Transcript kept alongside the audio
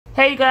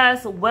Hey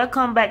guys,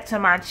 welcome back to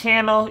my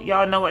channel.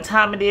 Y'all know what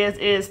time it is.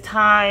 It is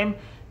time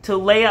to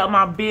lay out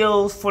my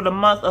bills for the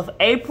month of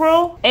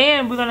April.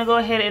 And we're gonna go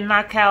ahead and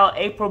knock out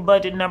April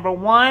budget number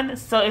 1.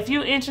 So if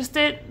you're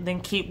interested,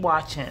 then keep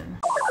watching.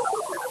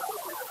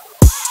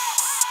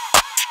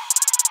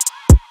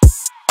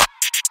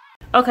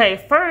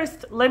 Okay,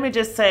 first, let me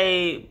just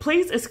say,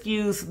 please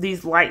excuse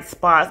these light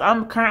spots.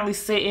 I'm currently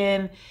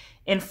sitting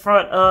in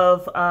front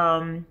of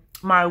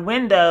my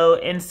window,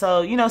 and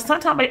so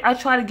sometimes I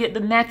try to get the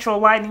natural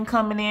lighting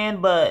coming in,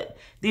 but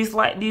these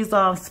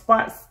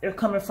spots are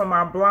coming from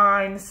my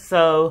blinds,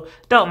 so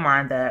don't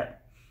mind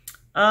that.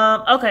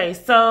 Okay,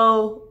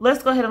 so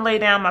let's go ahead and lay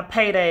down my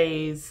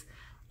paydays.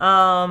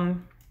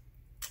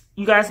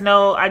 You guys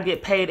know I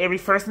get paid every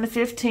 1st and the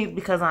 15th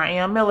because I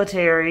am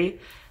military.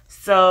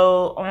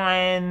 So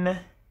on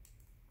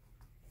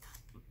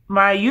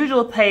my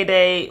usual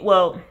payday,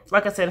 well,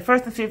 like I said, the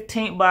 1st and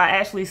 15th, but I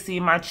actually see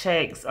my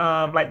checks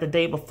like the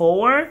day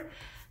before.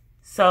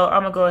 So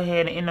I'm gonna go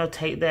ahead and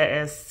annotate that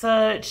as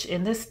such.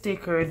 And this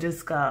sticker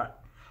just got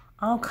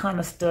all kind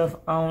of stuff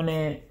on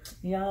it,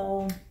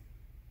 y'all.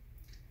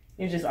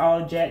 It's just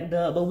all jacked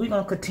up, but we're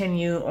gonna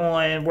continue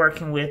on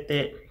working with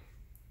it.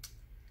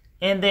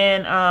 And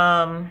then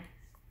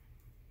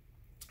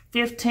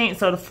 15th,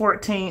 so the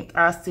 14th,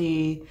 I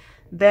see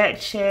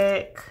that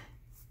check.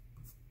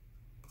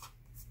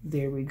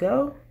 There we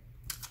go.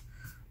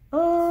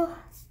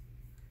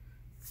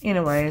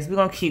 Anyways, we're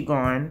gonna keep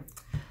going.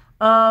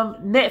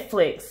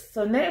 Netflix.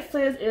 So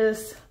Netflix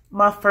is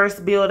my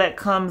first bill that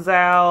comes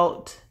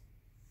out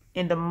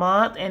in the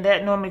month, and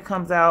that normally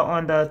comes out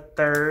on the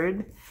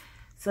 3rd.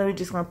 So we're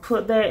just gonna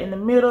put that in the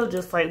middle,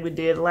 just like we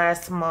did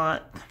last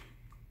month.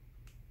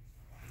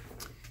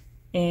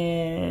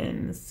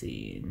 And let's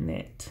see,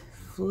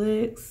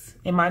 Netflix.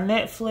 And my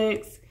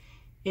Netflix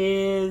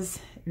is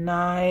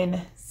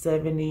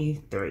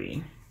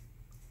 $9.73.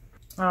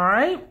 All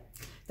right.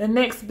 The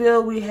next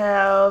bill we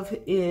have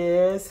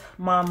is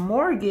my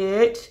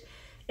mortgage.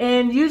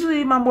 And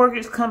usually my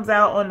mortgage comes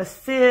out on the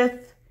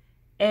 5th.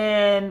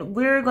 And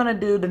we're going to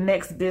do the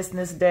next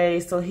business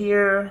day. So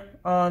here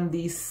on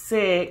the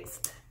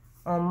 6th,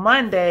 on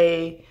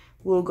Monday,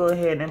 we'll go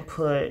ahead and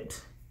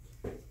put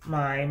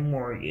my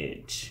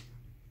mortgage.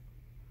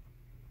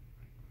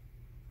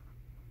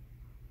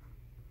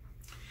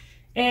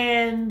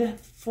 And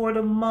for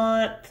the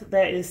month,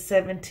 that is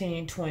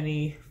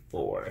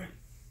 $17.24.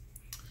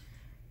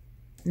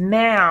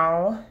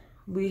 Now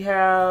we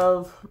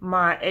have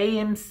my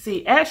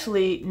AMC.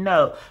 Actually,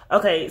 no.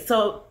 Okay,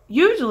 so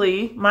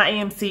usually my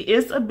AMC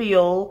is a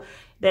bill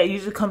that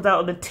usually comes out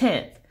on the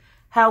 10th.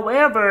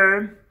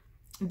 However,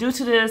 due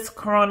to this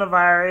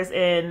coronavirus,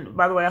 and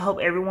by the way, I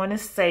hope everyone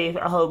is safe.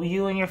 I hope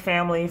you and your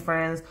family and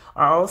friends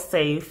are all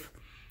safe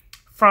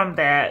from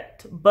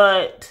that.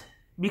 But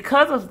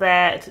because of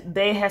that,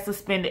 they have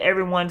suspended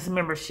everyone's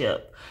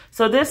membership.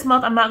 So this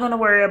month, I'm not going to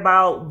worry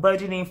about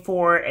budgeting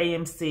for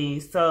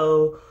AMC.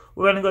 So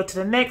we're going to go to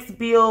the next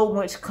bill,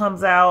 which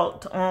comes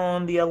out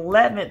on the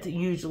 11th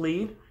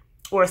usually,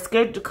 or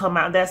scheduled to come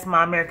out. That's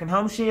my American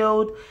Home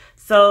Shield.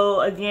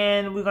 So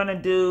again, we're going to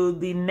do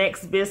the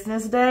next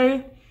business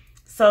day.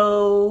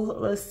 So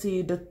let's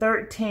see, the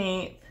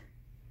 13th.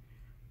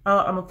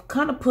 I'm going to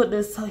kind of put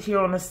this here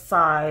on the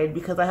side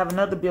because I have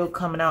another bill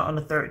coming out on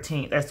the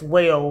 13th as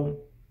well.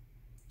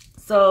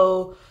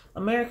 So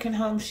American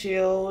Home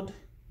Shield,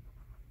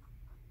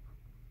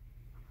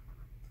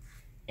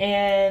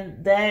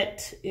 and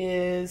that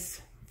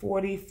is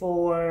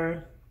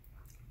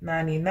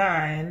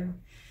 $44.99.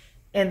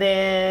 And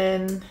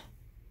then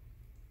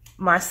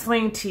my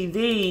Sling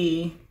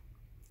TV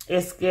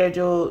is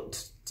scheduled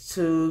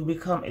to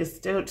come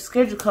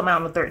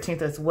out on the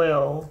 13th as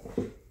well.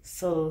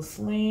 So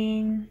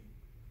Sling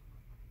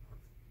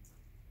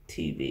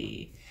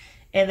TV.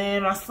 And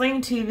then my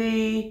Sling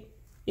TV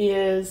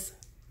is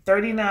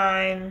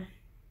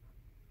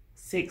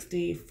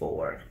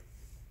 $39.64.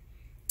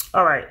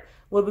 All right,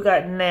 what we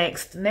got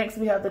next? Next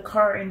we have the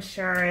car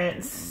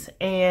insurance,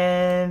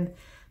 and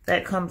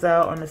that comes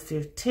out on the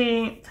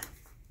 15th.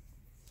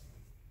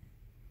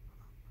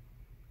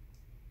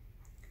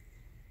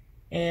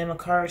 And my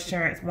car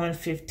insurance,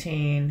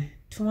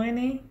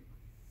 $115.20.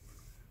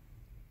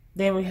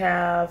 Then we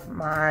have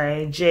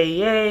my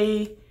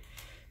JA.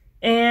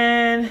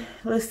 And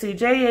let's see,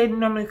 JA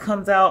normally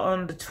comes out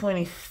on the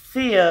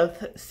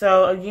 25th.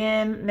 So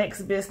again,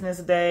 next business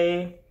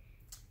day.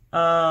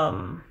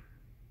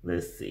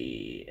 Let's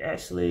see,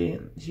 actually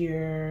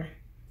here,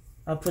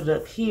 I'll put it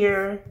up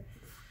here.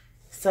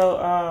 So,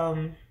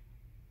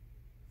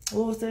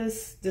 what was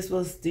this? This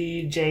was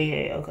the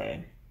JA,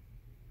 okay.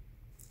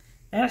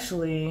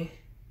 Actually,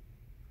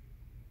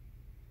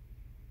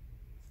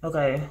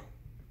 okay,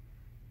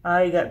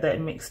 I got that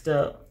mixed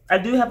up. I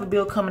do have a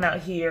bill coming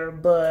out here,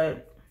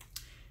 but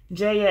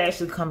JA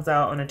actually comes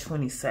out on the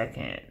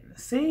 22nd.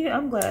 See,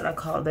 I'm glad I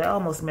called that. I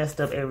almost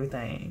messed up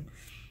everything.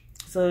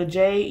 So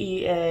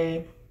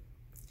JEA.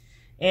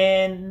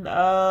 And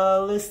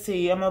let's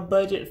see, I'm a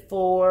budget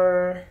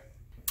for,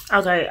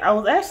 okay, I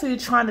was actually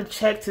trying to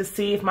check to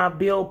see if my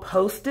bill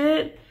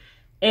posted.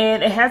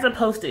 And it hasn't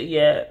posted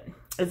yet.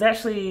 It's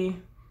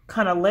actually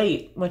kind of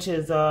late, which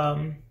is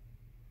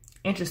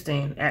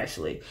interesting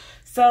actually.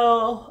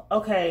 So,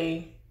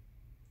 okay.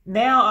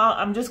 Now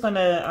I'm just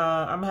gonna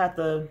I'm gonna have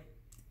to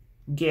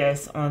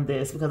guess on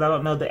this because I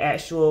don't know the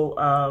actual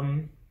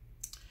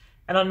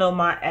I don't know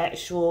my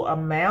actual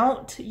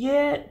amount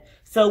yet.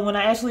 So when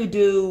I actually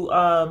do,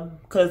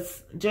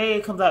 because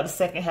JA comes out the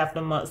second half of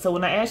the month. So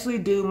when I actually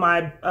do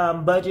my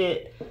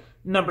budget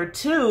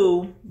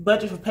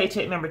for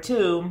paycheck number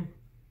 2,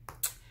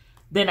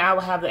 then I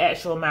will have the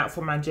actual amount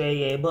for my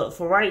JA. But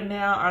for right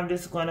now, I'm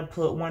just going to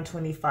put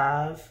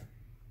 125.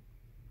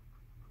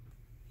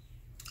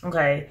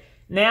 Okay.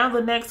 Now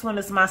the next one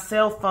is my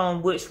cell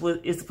phone, which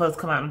is supposed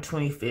to come out on the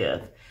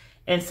 25th.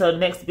 And so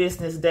next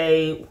business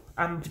day,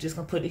 I'm just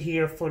going to put it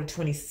here for the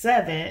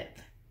 27th.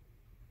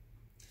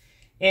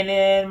 And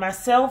then my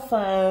cell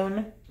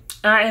phone,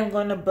 I am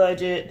going to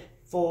budget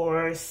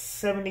for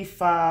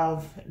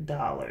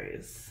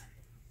 $75,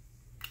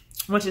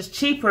 which is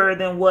cheaper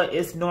than what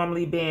it's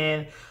normally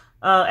been.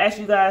 As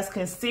you guys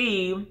can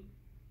see,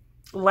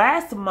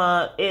 last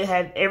month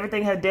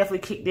everything had definitely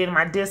kicked in,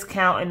 my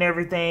discount and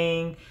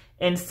everything.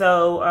 And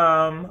so,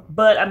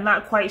 but I'm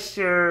not quite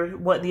sure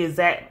what the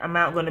exact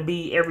amount going to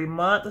be every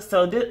month.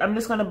 So I'm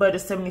just going to budget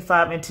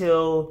 75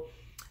 until,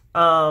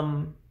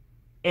 and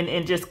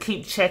just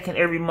keep checking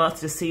every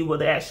month to see what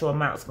the actual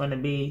amount's going to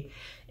be.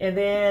 And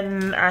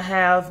then I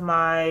have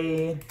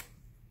my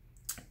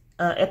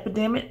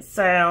Epidemic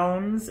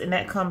Sounds, and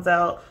that comes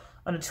out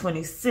on the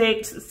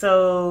 26th.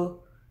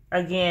 So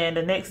again,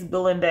 the next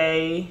billing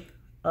day,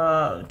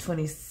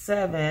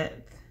 27th.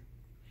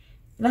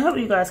 And I hope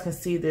you guys can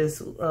see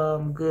this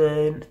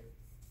good.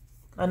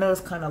 I know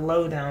it's kind of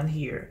low down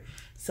here.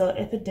 So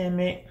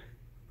Epidemic.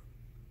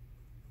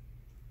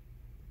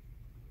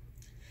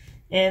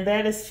 And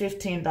that is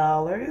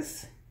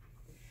 $15.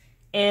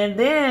 And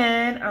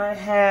then I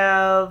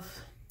have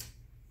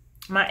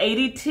my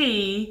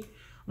ADT,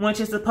 which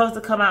is supposed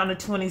to come out on the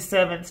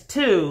 27th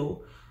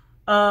too.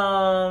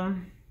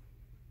 And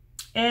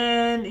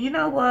you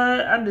know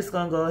what? I'm just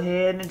going to go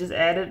ahead and just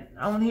add it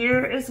on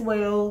here as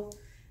well.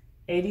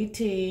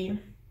 ADT.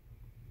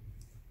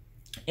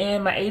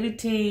 And my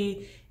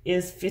ADT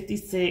is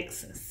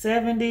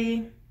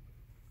 $56.70.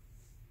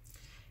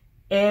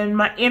 And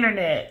my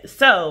internet.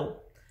 So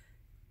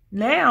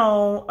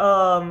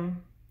now,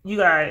 you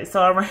guys,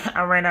 so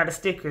I ran out of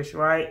stickers,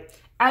 right?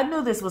 I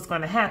knew this was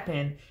going to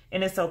happen,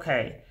 and it's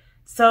okay.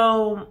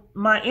 So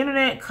my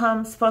internet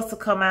supposed to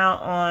come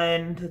out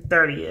on the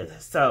 30th.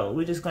 So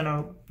we're just going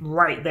to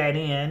write that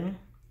in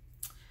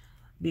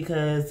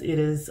because it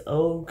is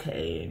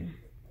okay.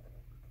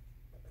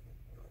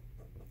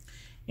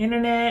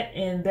 Internet,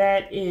 and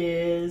that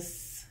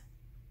is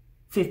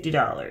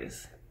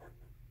 $50.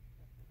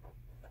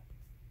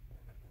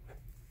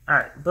 All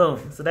right,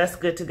 boom. So that's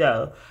good to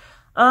go.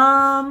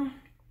 I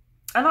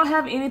don't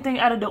have anything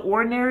out of the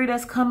ordinary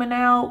that's coming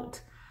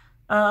out.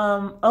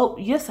 Oh,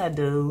 yes, I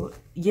do.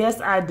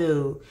 Yes, I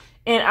do.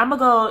 And I'm gonna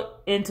go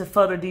into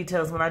further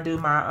details when I do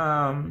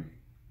my,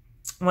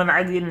 when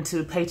I get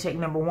into paycheck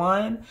number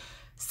 1.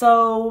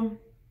 So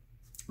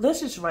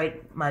let's just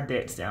write my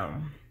debts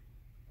down.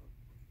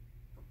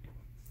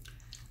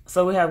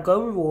 So we have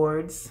Go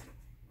Rewards,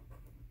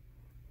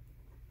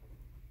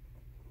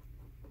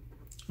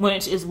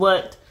 which is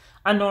what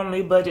I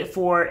normally budget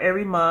for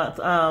every month.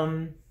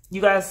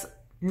 You guys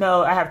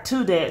know I have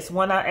 2 debts.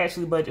 One I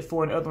actually budget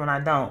for and the other one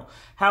I don't.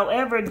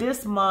 However,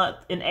 this month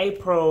in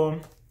April,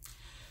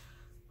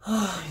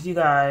 you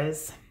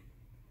guys,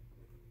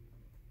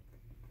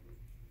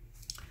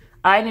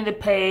 I need to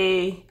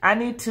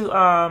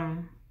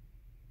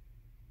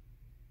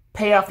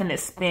pay off an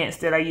expense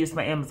that I used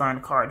my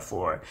Amazon card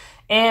for.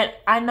 And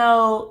I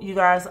know, you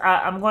guys,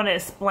 I'm going to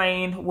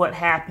explain what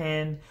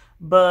happened.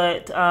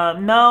 But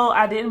no,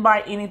 I didn't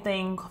buy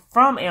anything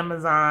from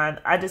Amazon.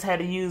 I just had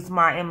to use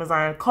my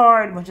Amazon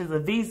card, which is a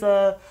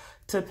Visa,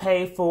 to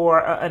pay for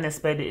an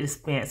unexpected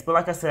expense. But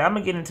like I said, I'm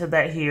going to get into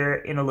that here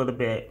in a little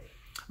bit.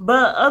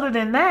 But other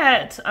than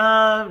that,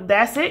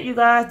 that's it, you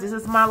guys. This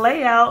is my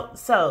layout.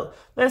 So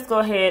let's go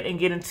ahead and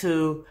get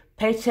into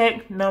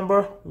paycheck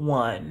number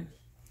 1.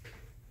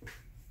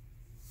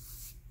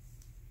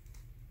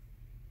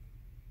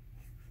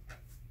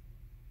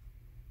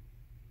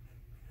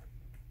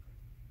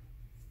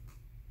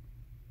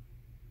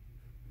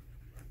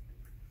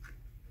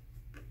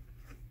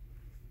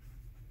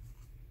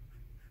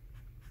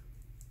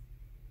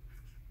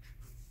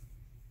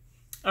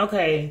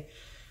 Okay,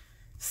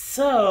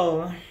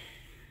 so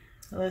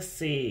let's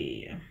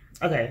see.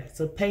 Okay,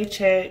 so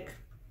paycheck.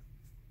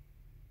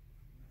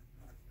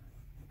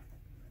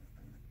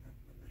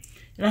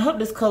 And I hope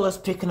this color's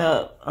picking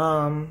up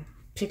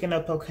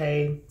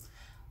okay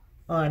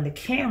on the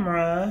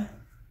camera.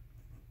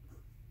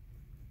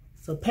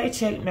 So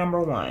paycheck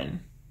number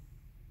 1.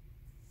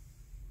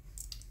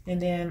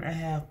 And then I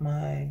have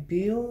my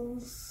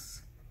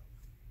bills,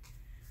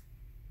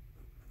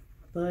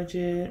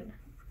 budget,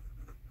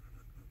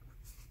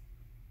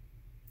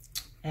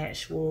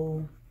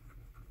 actual,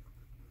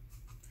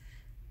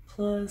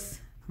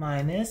 plus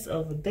minus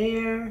over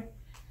there.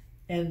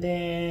 And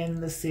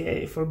then let's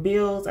see, for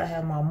bills, I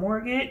have my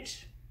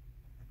mortgage.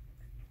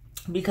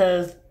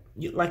 Because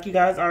like you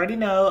guys already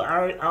know,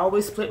 I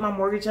always split my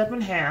mortgage up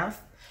in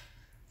half.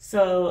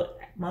 So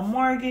my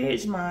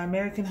mortgage, my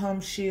American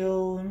Home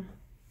Shield,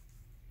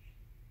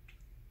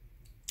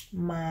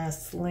 my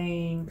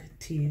Sling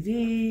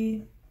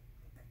TV,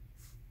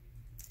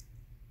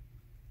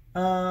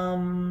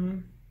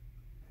 I'm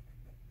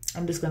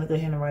just gonna go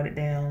ahead and write it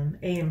down.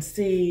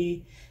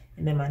 AMC,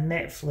 and then my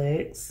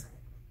Netflix,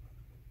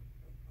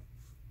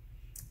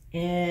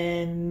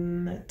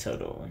 in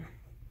total.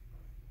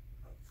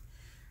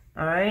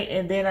 All right,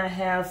 and then I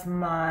have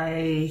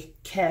my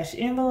cash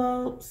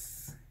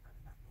envelopes.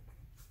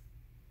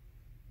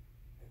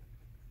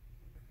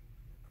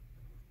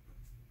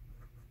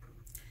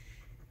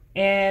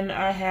 And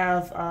I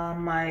have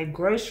my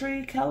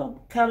grocery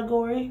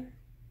category.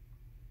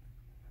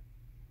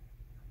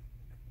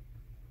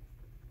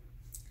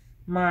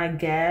 My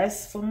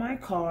gas for my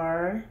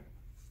car.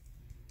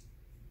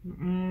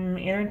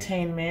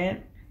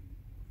 Entertainment.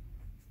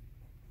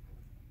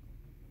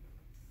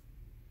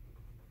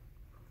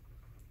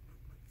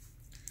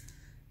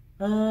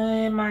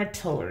 And my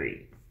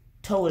toiletries.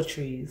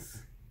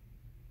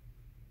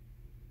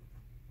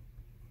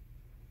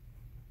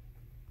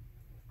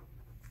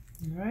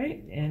 All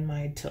right, and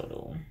my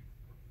total.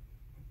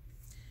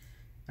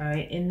 All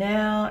right, and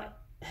now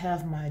I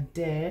have my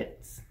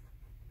debts.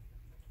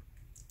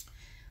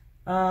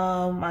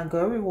 My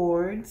Go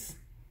Rewards.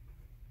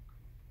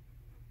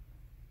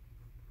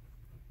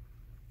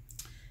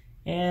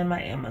 And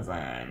my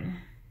Amazon.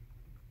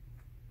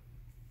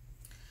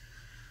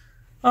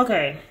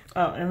 Okay.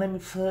 Oh, and let me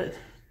put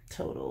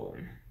total.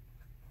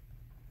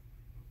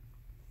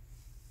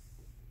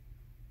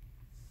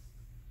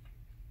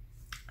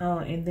 Oh,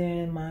 and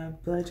then my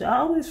budget. I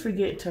always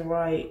forget to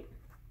write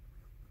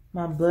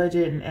my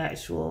budget and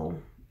actual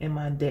in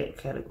my debt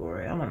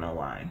category. I don't know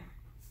why.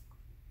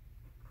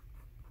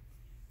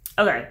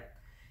 Okay.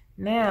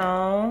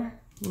 Now,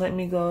 let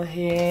me go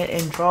ahead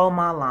and draw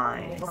my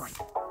lines.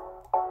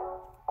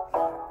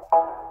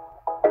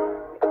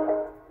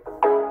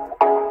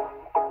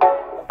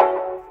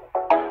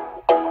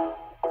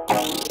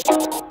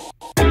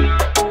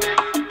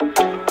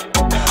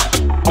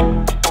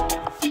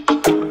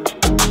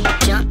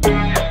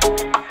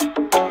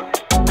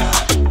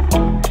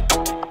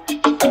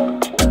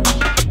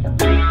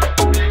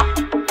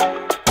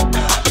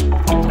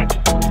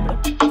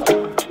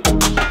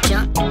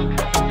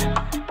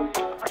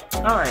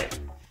 All right,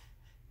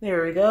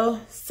 there we go.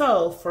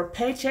 So for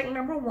paycheck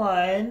number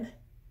 1,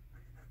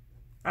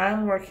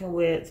 I'm working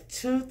with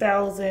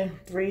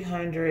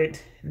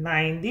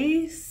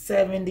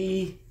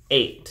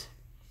 $2,390.78.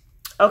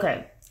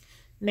 Okay,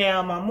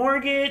 now my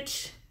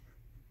mortgage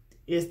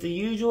is the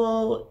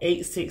usual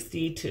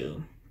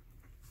 $862.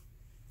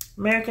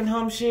 American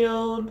Home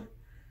Shield,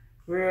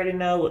 we already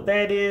know what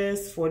that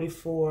is,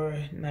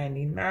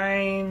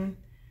 $44.99.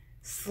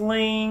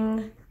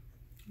 Sling,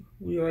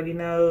 we already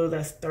know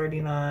that's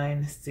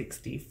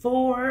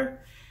 $39.64.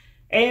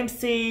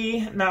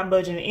 AMC, not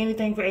budgeting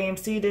anything for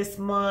AMC this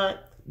month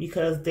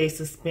because they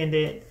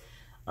suspended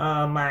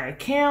my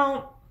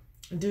account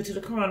due to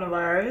the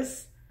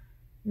coronavirus.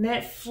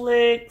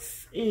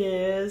 Netflix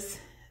is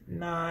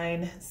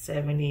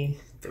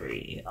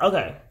 $9.73.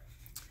 Okay,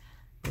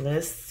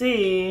 let's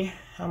see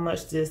how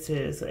much this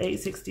is. So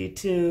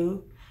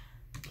 $862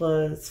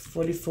 plus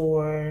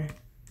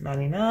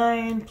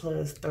 $44.99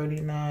 plus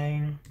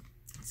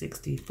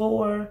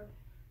 $39.64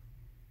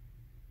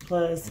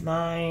 plus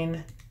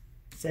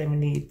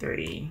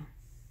 $9.73.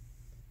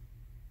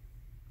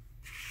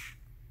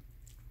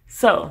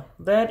 So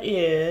that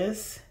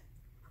is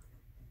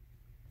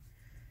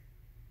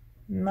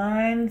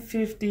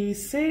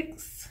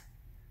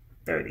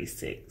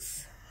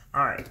 $956.36.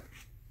 All right.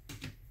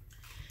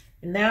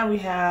 And now we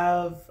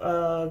have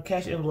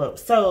cash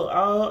envelopes. So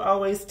I'll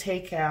always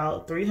take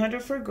out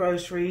 $300 for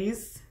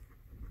groceries,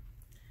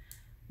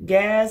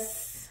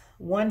 gas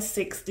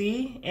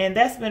 $160, and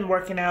that's been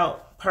working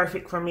out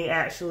perfect for me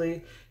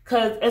actually,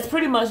 because it's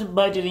pretty much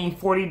budgeting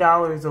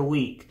 $40 a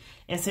week.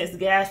 And since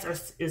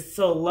gas is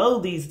so low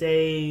these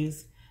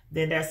days,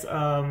 then that's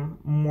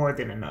more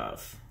than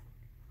enough.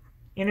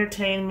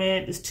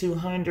 Entertainment is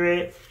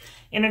 $200.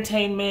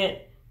 Entertainment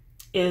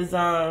is,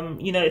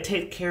 you know, it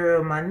takes care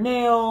of my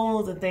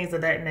nails and things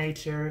of that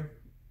nature.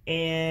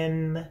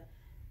 And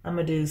I'm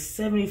going to do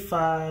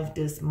 $75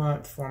 this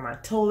month for my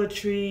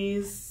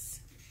toiletries.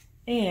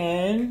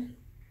 And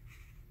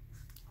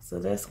so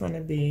that's going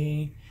to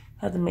be,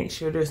 I have to make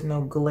sure there's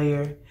no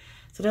glare.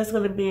 So that's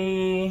going to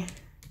be,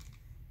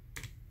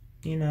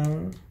 you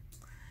know,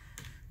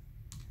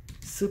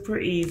 super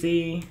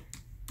easy,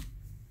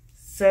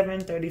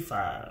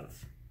 $735.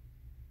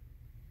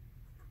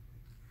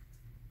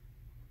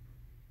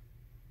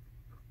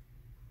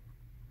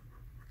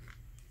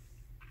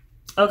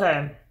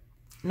 Okay,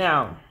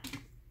 now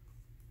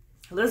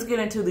let's get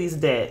into these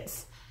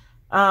debts.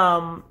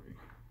 One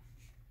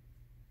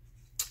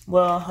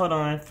Well, hold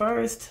on.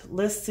 First,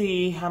 let's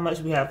see how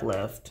much we have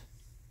left.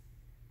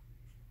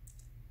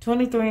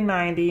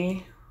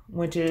 $23.90,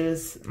 which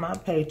is my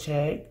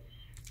paycheck,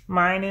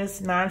 minus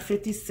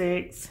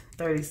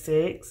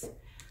 $956.36,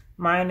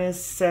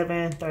 minus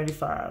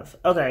 $735.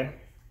 Okay.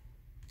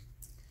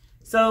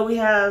 So we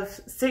have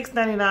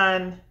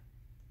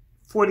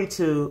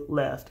 $699.42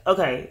 left.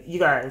 Okay, you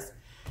guys.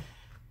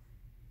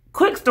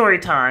 Quick story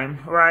time,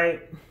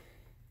 right?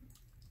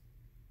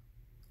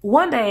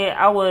 One day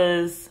I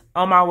was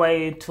on my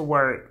way to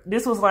work.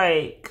 This was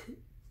like a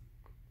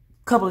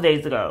couple of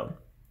days ago.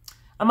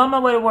 I'm on my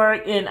way to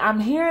work and I'm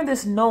hearing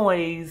this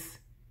noise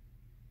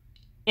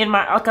in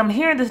my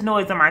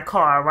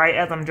car, right,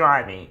 as I'm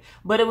driving.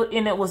 But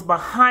it was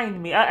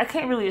behind me. I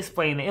can't really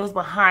explain it. It was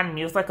behind me.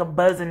 It was like a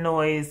buzzing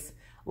noise,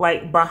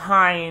 like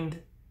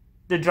behind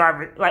the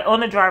driver, like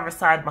on the driver's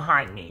side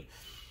behind me.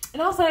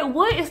 And I was like,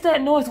 what is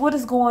that noise? What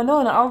is going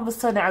on? And all of a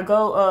sudden I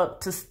go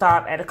up to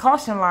stop at a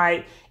caution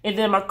light and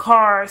then my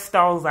car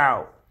stalls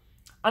out.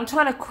 I'm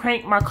trying to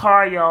crank my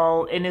car,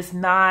 y'all, and it's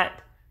not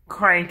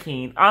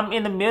cranking. I'm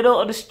in the middle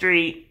of the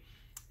street,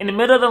 in the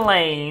middle of the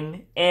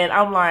lane, and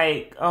I'm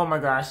like, oh my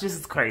gosh, this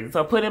is crazy.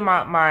 So I put in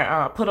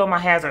put on my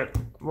hazard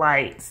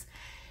lights.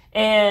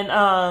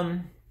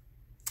 And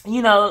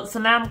you know, so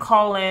now I'm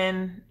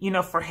calling, you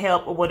know, for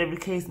help or whatever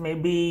the case may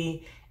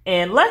be.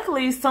 And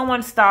luckily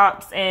someone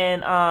stops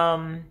and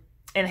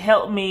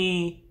helped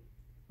me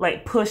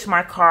like push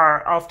my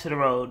car off to the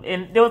road.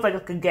 And there was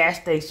like a gas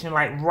station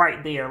like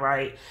right there,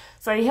 right?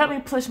 So he helped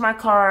me push my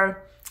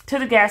car to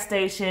the gas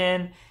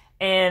station.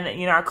 And,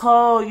 you know, I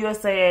called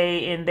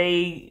USAA and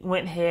they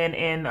went ahead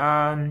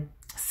and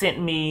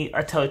sent me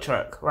a tow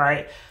truck,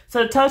 right?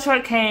 So the tow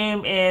truck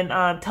came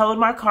and towed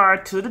my car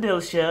to the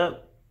dealership.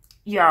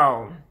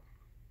 Y'all.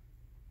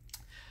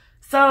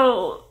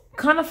 So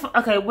kind of,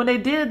 okay, when they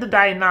did the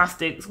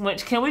diagnostics,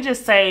 which can we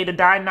just say the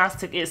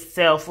diagnostic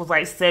itself was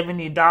like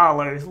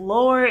 $70.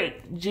 Lord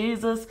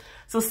Jesus.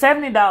 So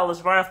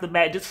 $70 right off the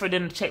bat just for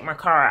them to check my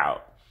car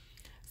out.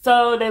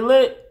 So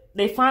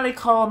they finally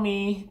called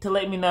me to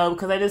let me know,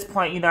 because at this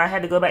point, you know, I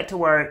had to go back to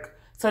work.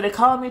 So they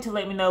called me to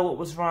let me know what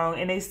was wrong.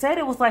 And they said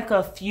it was like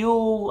a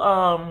fuel,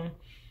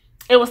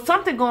 it was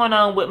something going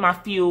on with my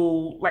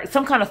fuel, like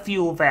some kind of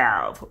fuel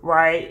valve,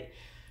 right?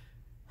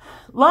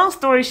 Long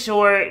story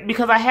short,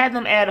 because I had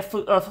them add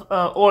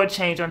a oil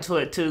change onto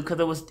it too, because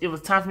it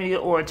was time for me to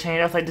get oil change.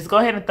 I was like, just go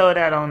ahead and throw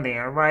that on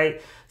there,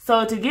 right?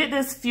 So to get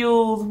this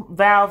fuel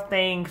valve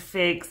thing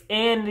fixed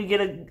and to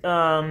get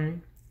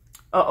a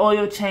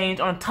oil change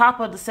on top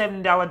of the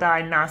 $70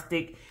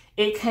 diagnostic,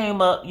 it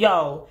came up,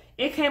 yo,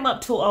 it came up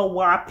to a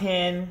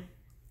whopping,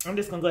 I'm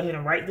just gonna go ahead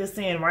and write this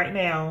in right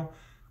now,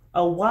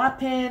 a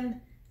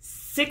whopping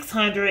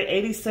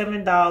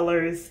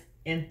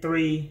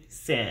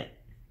 $687.03.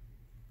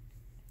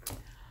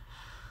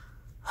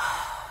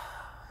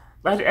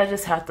 I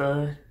just have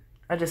to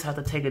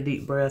take a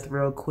deep breath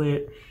real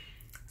quick.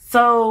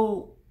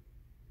 So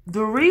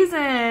the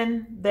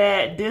reason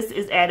that this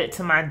is added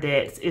to my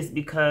debts is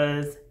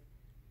because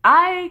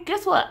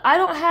guess what? I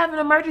don't have an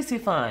emergency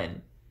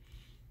fund.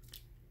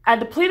 I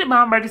depleted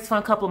my emergency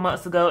fund a couple of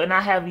months ago, and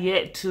I have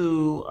yet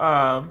to,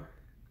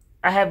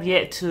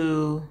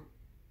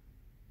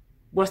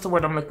 what's the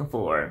word I'm looking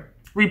for?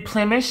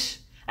 Replenish.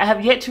 I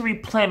have yet to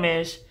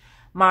replenish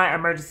my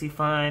emergency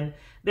fund.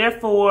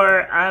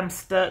 Therefore, I'm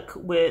stuck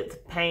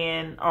with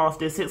paying off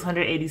the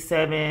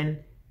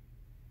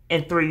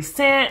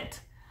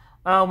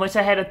 $687.03, which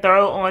I had to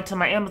throw onto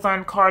my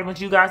Amazon card, which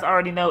you guys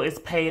already know is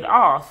paid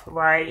off,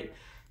 right?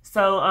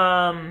 So,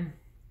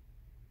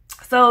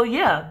 so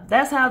yeah,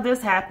 that's how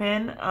this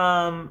happened.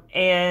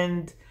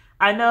 And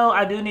I know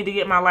I do need to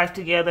get my life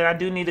together. I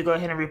do need to go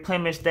ahead and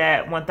replenish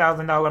that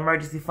 $1,000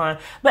 emergency fund.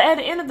 But at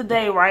the end of the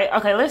day, right?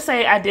 Okay, let's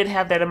say I did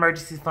have that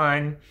emergency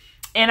fund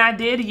and I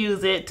did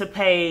use it to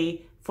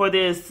pay for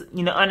this,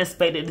 you know,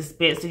 unexpected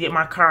expense to get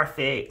my car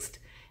fixed.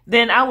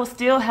 Then I would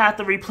still have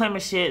to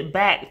replenish it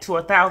back to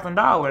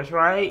 $1,000,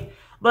 right?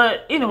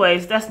 But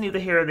anyways, that's neither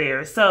here or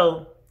there.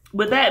 So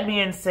with that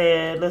being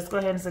said, let's go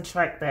ahead and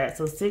subtract that.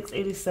 So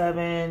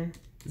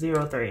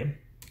 $687.03.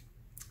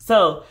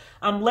 So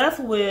I'm left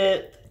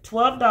with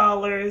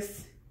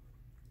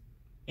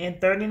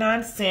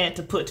 $12.39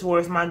 to put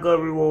towards my Go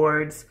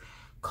Rewards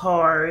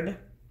card.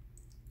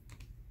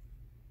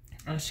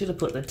 I should have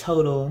put the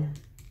total.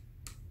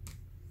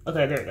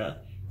 Okay, there we go.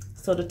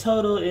 So the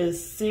total is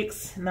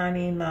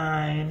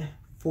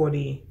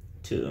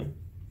 $699.42.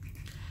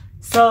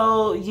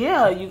 So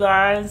yeah, you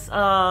guys,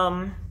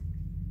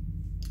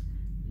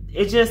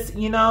 it just,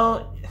 you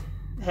know,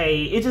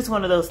 hey, it's just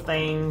one of those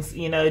things,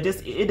 you know, it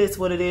is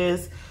what it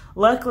is.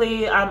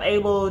 Luckily, I'm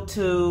able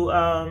to,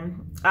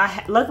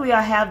 luckily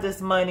I have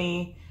this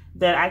money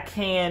that I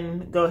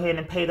can go ahead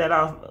and pay that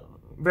off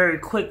very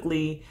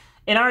quickly.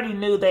 And I already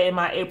knew that in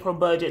my April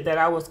budget that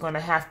I was going to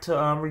have to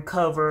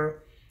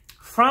recover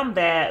from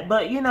that.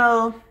 But, you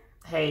know,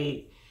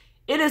 hey,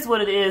 it is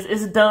what it is.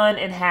 It's done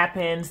and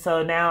happened.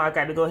 So now I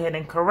got to go ahead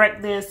and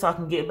correct this so I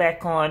can get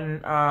back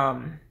on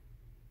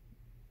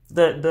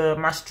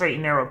my straight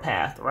and narrow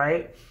path,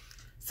 right?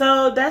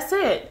 So that's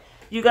it.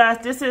 You guys,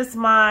 this is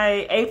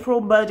my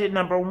April budget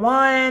number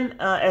 1,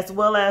 as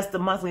well as the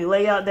monthly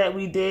layout that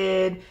we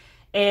did.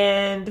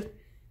 And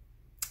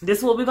this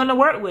is what we're going to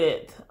work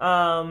with.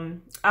 I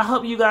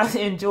hope you guys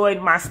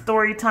enjoyed my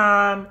story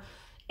time.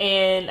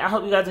 And I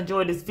hope you guys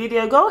enjoyed this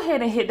video. Go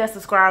ahead and hit that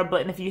subscribe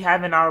button if you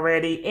haven't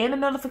already. And the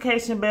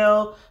notification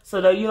bell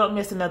so that you don't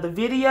miss another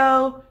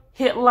video.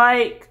 Hit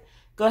like.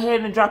 Go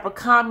ahead and drop a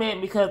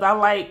comment because I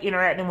like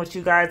interacting with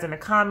you guys in the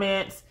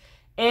comments.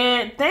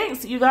 And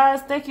thanks, you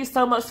guys. Thank you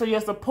so much for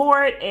your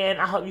support. And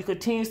I hope you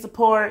continue to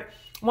support.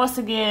 Once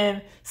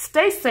again,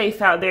 stay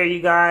safe out there,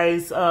 you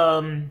guys.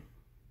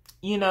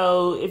 You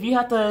know, if you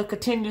have to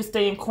continue to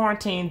stay in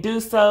quarantine, do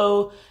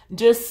so.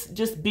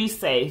 Just be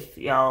safe,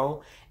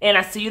 y'all. And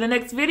I see you in the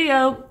next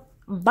video.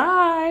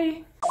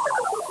 Bye.